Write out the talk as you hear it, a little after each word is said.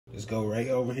Just go right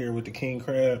over here with the king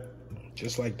crab,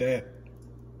 just like that.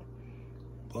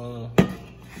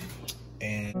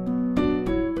 And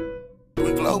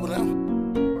we global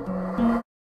now.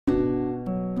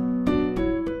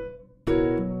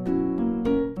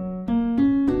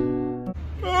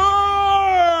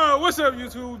 What's up,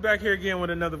 YouTube? Back here again with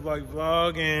another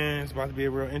vlog, and it's about to be a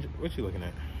real what you looking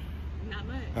at? Not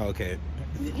much. Oh, okay.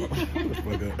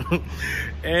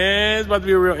 And it's about to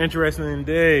be a real interesting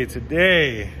day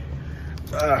today.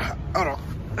 Hold on.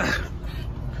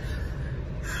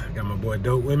 Got my boy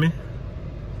Dope with me.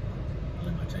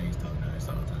 Let my chains talk now. It's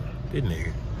all the time. Good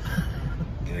nigga.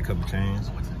 Get a couple chains.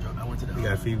 I went to the You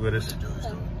got feet with us?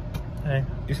 drugstore. Hey.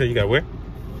 You said you got where?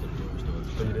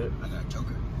 I got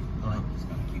Joker. It's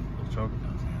kind of cute. Choker.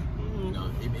 You know,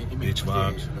 it Bitch makes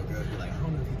my vibes. girls be like, I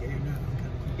don't know if he gay or not.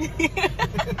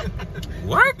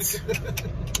 What?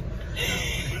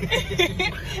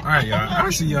 All right, y'all.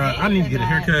 Actually, y'all, I need to get a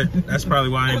haircut. That's probably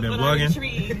why I ain't been vlogging.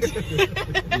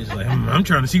 He's like, I'm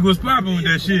trying to see what's popping with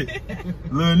that shit,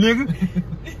 little nigga.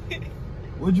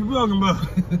 What you vlogging about?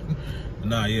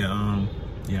 Nah, yeah,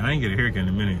 I ain't get a haircut in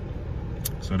a minute,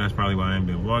 so that's probably why I ain't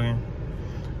been vlogging.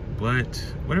 But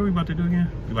what are we about to do again?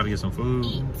 We about to get some food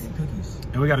And cookies.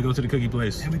 and we got to go to the cookie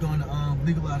place. And we're going to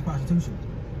legalize prostitution.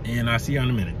 And I'll see y'all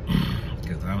in a minute,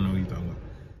 because I don't know what you're talking about.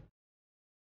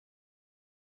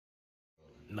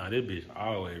 Nah, this bitch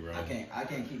all the way, bro. I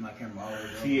can't keep my camera all the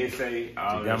way. TSA,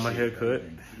 all Got my hair cut.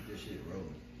 Keep this shit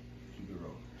rolling. Keep it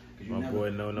rolling. 'Cause you My never- boy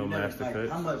No you never, Master like, Cut.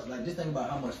 How much, like, just think about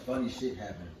how much funny shit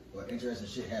happened or interesting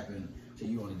shit happened to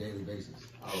you on a daily basis.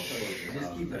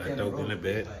 Just keep the camera Dope in the rolling.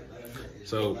 bed. Like I said, it's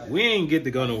So like- we ain't get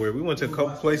to go nowhere. We went to a couple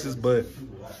places, but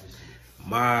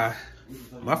my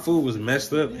food was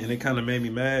messed up and it kind of made me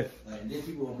mad. Like, and then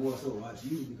people will more so watch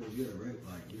you because you're a regular.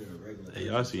 Hey,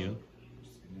 y'all see him?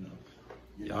 You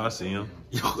know, Y'all see him?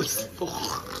 right.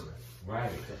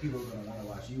 So people are gonna want to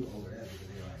watch you over that because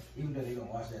they're like, even though they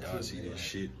don't watch that. Y'all shit, see they're this like,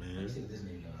 shit, Let me man. see what this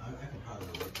nigga done. I can probably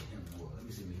work with him more. Let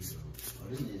me see what he doing. Oh,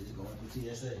 this nigga just going through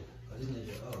TSA. Oh, this nigga,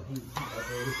 he uploaded his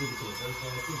ticket to the first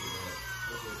class ticket.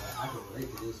 I can relate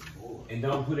to this more. And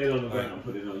don't put it on the ground,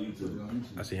 put it on Put it YouTube. on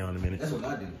YouTube. I see y'all in a minute. That's what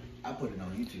I do. I put it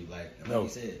on YouTube, like No. he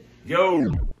said.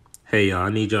 Yo! Hey, y'all, I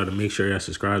need y'all to make sure y'all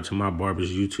subscribe to my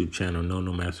barber's YouTube channel, No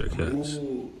Master Cuts.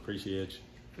 Ooh, Appreciate you.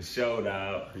 for sure,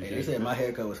 dog. Hey, they said my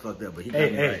haircut was fucked up, but he got Hey,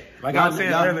 me hey, right. like I was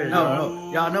saying earlier,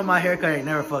 No, y'all know my haircut ain't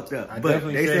never fucked up. But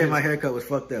definitely they said said his- my haircut was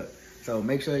fucked up. So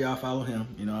make sure y'all follow him.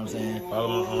 You know what I'm saying?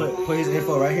 Follow him. Put his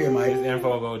info right here, Mike. His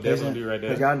info go definitely be right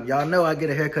there. Cause y'all know I get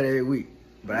a haircut every week.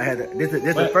 But I had to, this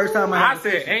is the first time I had to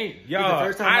said, fix it. ain't This y'all. is the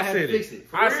first time I had said to fix it.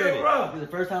 I said it. This is the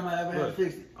first time I ever had to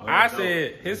fix it. I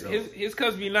said his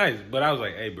cuts be nice, but I was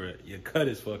like, hey, bro, your cut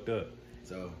is fucked up.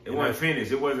 So It wasn't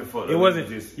finished. It wasn't for. It wasn't.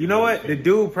 You know what? The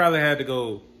dude probably had to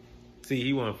go see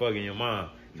he wasn't fucking your mom.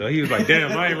 So he was like,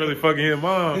 damn, I ain't really fucking his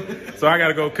mom. So I got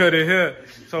to go cut it here.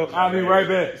 So I'll be right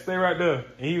back. Stay right there.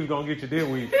 And he was going to get you this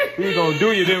week. He was going to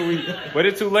do you this week. But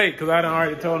it's too late because I done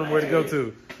already told him where to go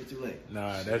to. it's too late.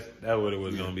 Nah, that's what it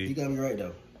was going to You be. got me right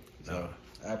though. So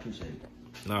Nah. I appreciate it.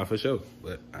 Nah, for sure.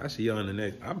 But I'll see y'all in the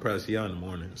next. I'll probably see y'all in the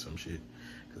morning or some shit.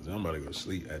 Because I'm about to go to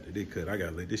sleep after this cut. I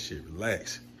got to let this shit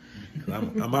relax. 'Cause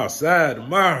I'm outside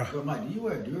tomorrow. So Mike, do you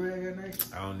wear a do-rag at night?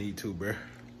 I don't need to, bruh.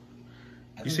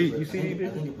 I You think see- it- you see I think, these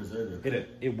I think it preserves it.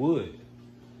 It would.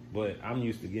 But I'm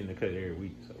used to getting the cut every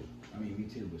week, so. I mean, me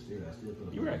too, but still, I still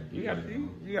put. You're right. You got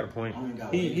a point. I only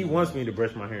got He one. wants me to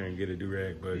brush my hair and get a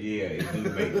do-rag, but Yeah, it do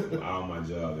make all my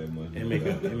job that much. it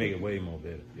make it way more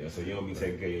better. Yeah, so you don't be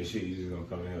taking care of your shit. You just gonna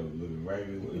come in here looking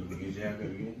regular to get your haircut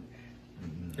again.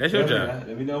 That's your job.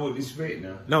 Let me know what this straight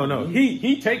now. No.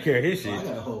 He take care of his I shit.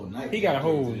 got a whole night. He got a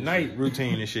whole night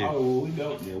routine and shit. Oh, we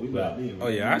don't. Yeah, we locked in. Oh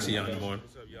yeah, I see y'all in the morning.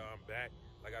 What's up, y'all? I'm back.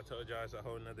 Like I told y'all, it's a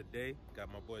whole nother day.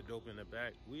 Got my boy Dope in the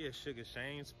back. We at Sugar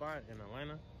Shane's spot in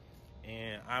Atlanta,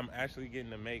 and I'm actually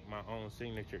getting to make my own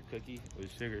signature cookie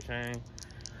with Sugar Shane,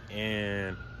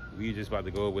 and we just about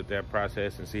to go with that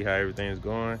process and see how everything's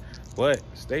going. But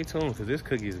stay tuned because this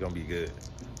cookie is gonna be good.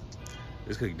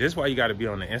 This is why you got to be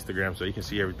on the Instagram so you can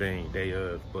see everything day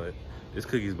of. But this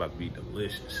cookie is about to be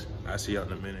delicious. I'll see y'all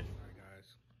in a minute. All right,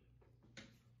 guys.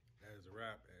 That is a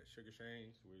wrap at Sugar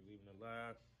Shane's. We're leaving it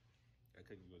live. That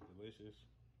cookie was delicious.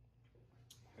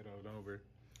 Head on over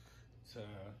to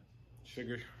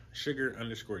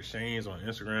sugar_Shane's on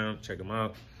Instagram. Check them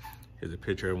out. Here's a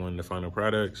picture of one of the final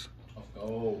products.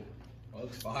 Oh,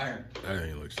 looks fire. That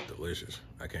thing looks delicious.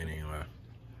 I can't even lie.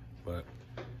 But,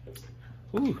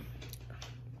 whew.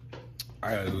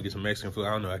 I gotta go get some Mexican food.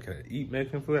 I don't know. I can eat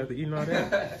Mexican food after eating all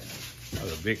that. That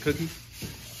was a big cookie.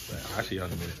 But I'll see y'all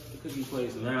in a minute. Cookie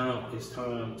place now. It's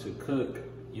time to cook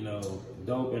You know,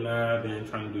 Dope and I have been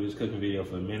trying to do this cooking video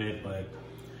for a minute, but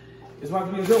it's about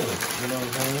to be a good one. You know what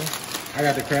I'm saying? I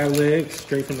got the crab legs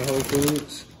straight from the Whole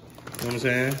Foods. You know what I'm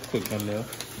saying? Quick thumbnail.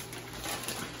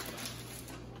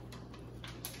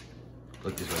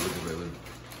 Look this way, look this way, look.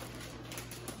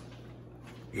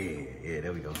 Yeah,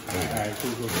 there we go. All right,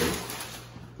 cool.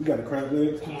 We got the crab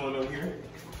legs. Come on over here.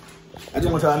 I just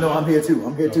want y'all to know I'm here too.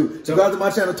 I'm here too. Subscribe to my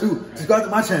channel too. Subscribe to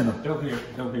my channel. Dope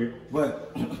here.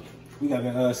 But we got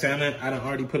the salmon. I done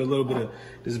already put a little bit of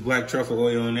this black truffle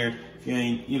oil in there. If you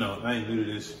ain't, you know, I ain't new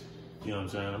to this. You know what I'm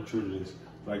saying? I'm true to this.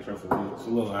 Black truffle oil. It's a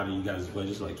little out of you guys'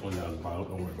 budget. It's like $20 a bottle.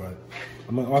 Don't worry about it.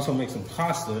 I'm gonna also make some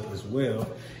pasta as well.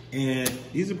 And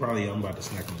these are probably, I'm about to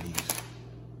snack on these.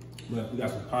 But we got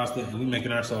some pasta and we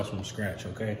making our sauce from scratch,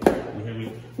 okay? You hear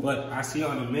me? But I see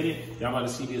y'all in a minute. Y'all about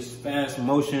to see this fast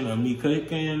motion of me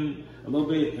cooking a little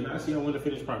bit, and I see y'all when the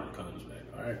finished product comes back,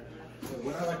 all right? So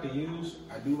what I like to use,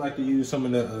 I do like to use some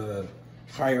of the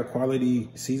higher quality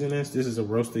seasonings. This is a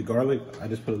roasted garlic. I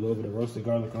just put a little bit of roasted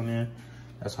garlic on there.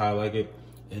 That's how I like it.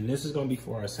 And this is gonna be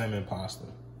for our salmon pasta.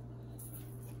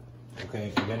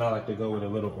 Okay, and then I like to go with a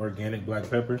little organic black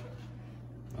pepper.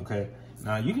 Okay,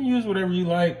 now you can use whatever you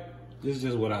like. This is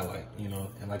just what I like, you know.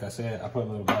 And like I said, I put a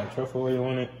little black truffle oil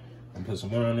on it and put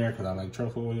some more on there because I like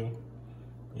truffle oil.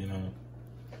 You know,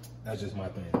 that's just my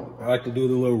thing. I like to do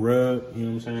the little rub, you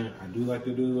know what I'm saying? I do like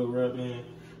to do the little rub in.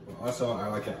 But also, I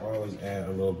like to always add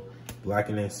a little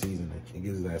blackening seasoning. It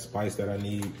gives that spice that I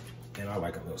need, and I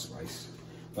like a little spice.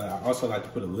 But I also like to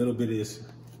put a little bit of this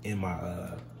in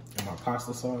my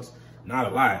pasta sauce.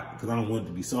 Not a lot, because I don't want it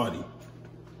to be salty.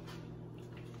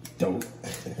 Don't.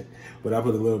 But I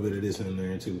put a little bit of this in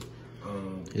there too.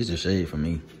 It's a shade for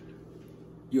me.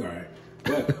 You all right.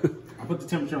 But I put the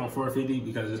temperature on 450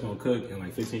 because it's gonna cook in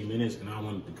like 15 minutes and I don't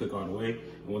want it to cook all the way.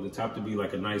 I want the top to be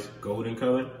like a nice golden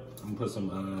color. I'm gonna put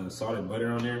some salted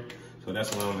butter on there. So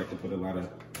that's why I like to put a lot of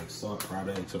like salt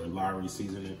products or Lawry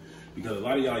seasoning. Because a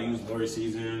lot of y'all use Lawry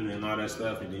seasoning and all that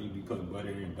stuff, and then you be putting butter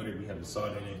in, and butter be having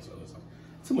salt in it, so it's like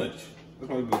too much. That's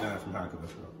why we be dying from high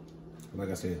cholesterol. Like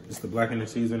I said, it's the blackening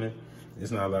seasoning.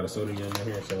 There's not a lot of sodium in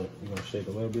here, so we're gonna shake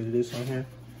a little bit of this on here.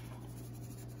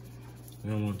 We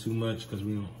don't want too much because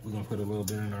we're gonna put a little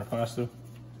bit in our pasta.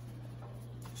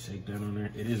 Shake that on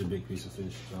there. It is a big piece of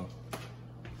fish, so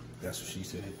that's what she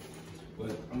said.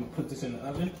 But I'm gonna put this in the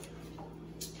oven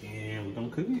and we're gonna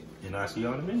cook it, and I'll see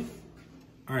y'all in a minute.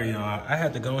 All right, y'all, I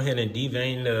had to go ahead and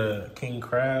devein the king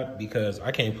crab because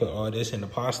I can't put all this in the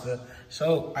pasta.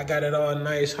 So I got it all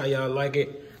nice, how y'all like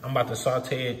it. I'm about to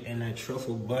saute it in that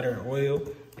truffle butter oil,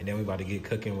 and then we about to get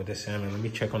cooking with the salmon. Let me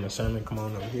check on the salmon, come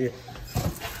on over here.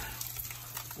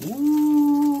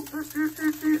 Ooh,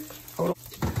 hold on.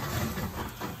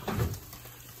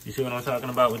 You see what I'm talking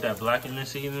about with that blackening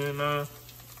seasoning on?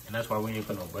 And that's why we didn't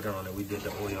put no butter on it, we did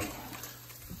the oil.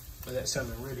 But that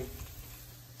salmon ready.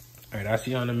 All right, I'll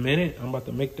see y'all in a minute. I'm about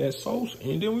to make that sauce,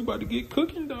 and then we about to get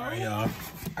cooking, dog. All right, y'all.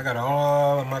 I got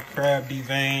all of my crab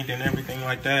deveined and everything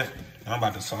like that. I'm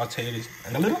about to saute this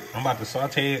a little. I'm about to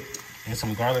saute it in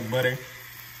some garlic butter.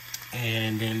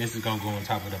 And then this is gonna go on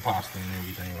top of the pasta and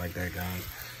everything like that, guys.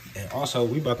 And also,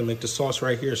 we about to make the sauce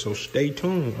right here, so stay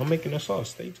tuned. I'm making the sauce,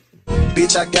 stay tuned.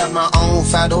 Bitch, I got my own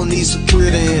fight, don't need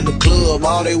security in the club.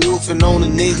 All they wolfing on the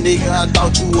neck, nigga, I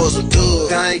thought you was a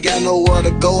dub. I ain't got nowhere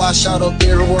to go, I shot up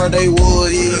everywhere they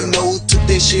would. Yeah, you know who took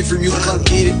that shit from you, come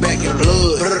get it back in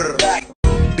blood.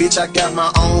 Bitch, I got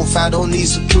my own fight, don't need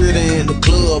security in the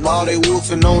club. All they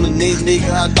wolfing on the neck, nigga,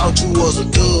 I thought you was a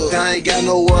dub. I ain't got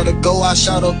nowhere to go, I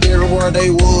shot up everywhere they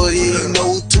would. Yeah, you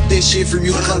know who took that shit from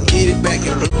you, come get it back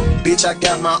in blood. Bitch, I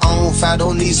got my own fight,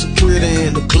 don't need security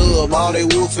in the club. All they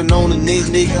wolfing on the neck,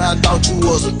 nigga, I thought you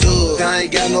was a dub. I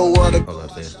ain't got nowhere to go.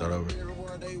 Hold up, start over.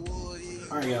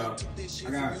 All right, y'all.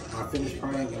 I got my finished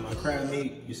product and my crab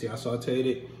meat. You see, I sauteed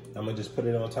it. I'm gonna just put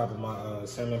it on top of my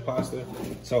salmon pasta.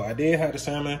 So I did have the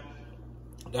salmon.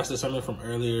 That's the salmon from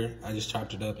earlier. I just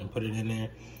chopped it up and put it in there.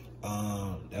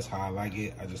 That's how I like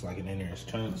it. I just like it in there as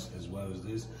chunks as well as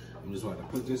this. I'm just about to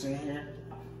put this in here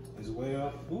as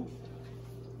well. Ooh.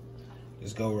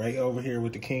 Just go right over here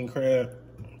with the king crab,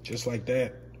 just like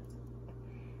that.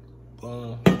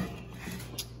 Boom.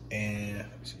 And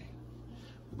let's see.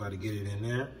 We're about to get it in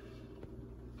there.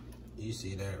 You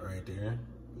see that right there.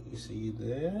 You see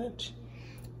that?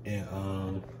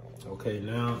 And okay,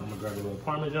 now I'm gonna grab a little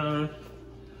Parmesan.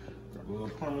 Grab a little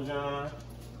Parmesan.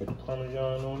 Put the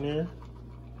Parmesan on there.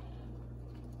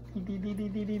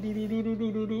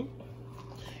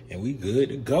 And we good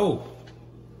to go.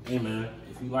 Hey man,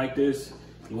 if you like this,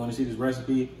 you wanna see this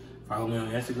recipe, Follow me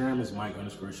on Instagram. It's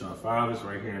Mike_Shaw5. It's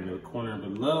right here in the corner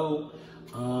below.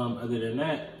 Other than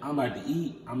that, I'm about to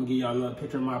eat. I'm gonna give y'all a little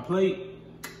picture of my plate.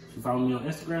 If you follow me on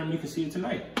Instagram, you can see it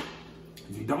tonight.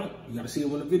 If you don't, you gotta see it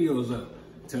when the video is up.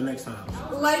 Until next time.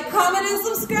 Like, comment, and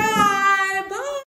subscribe.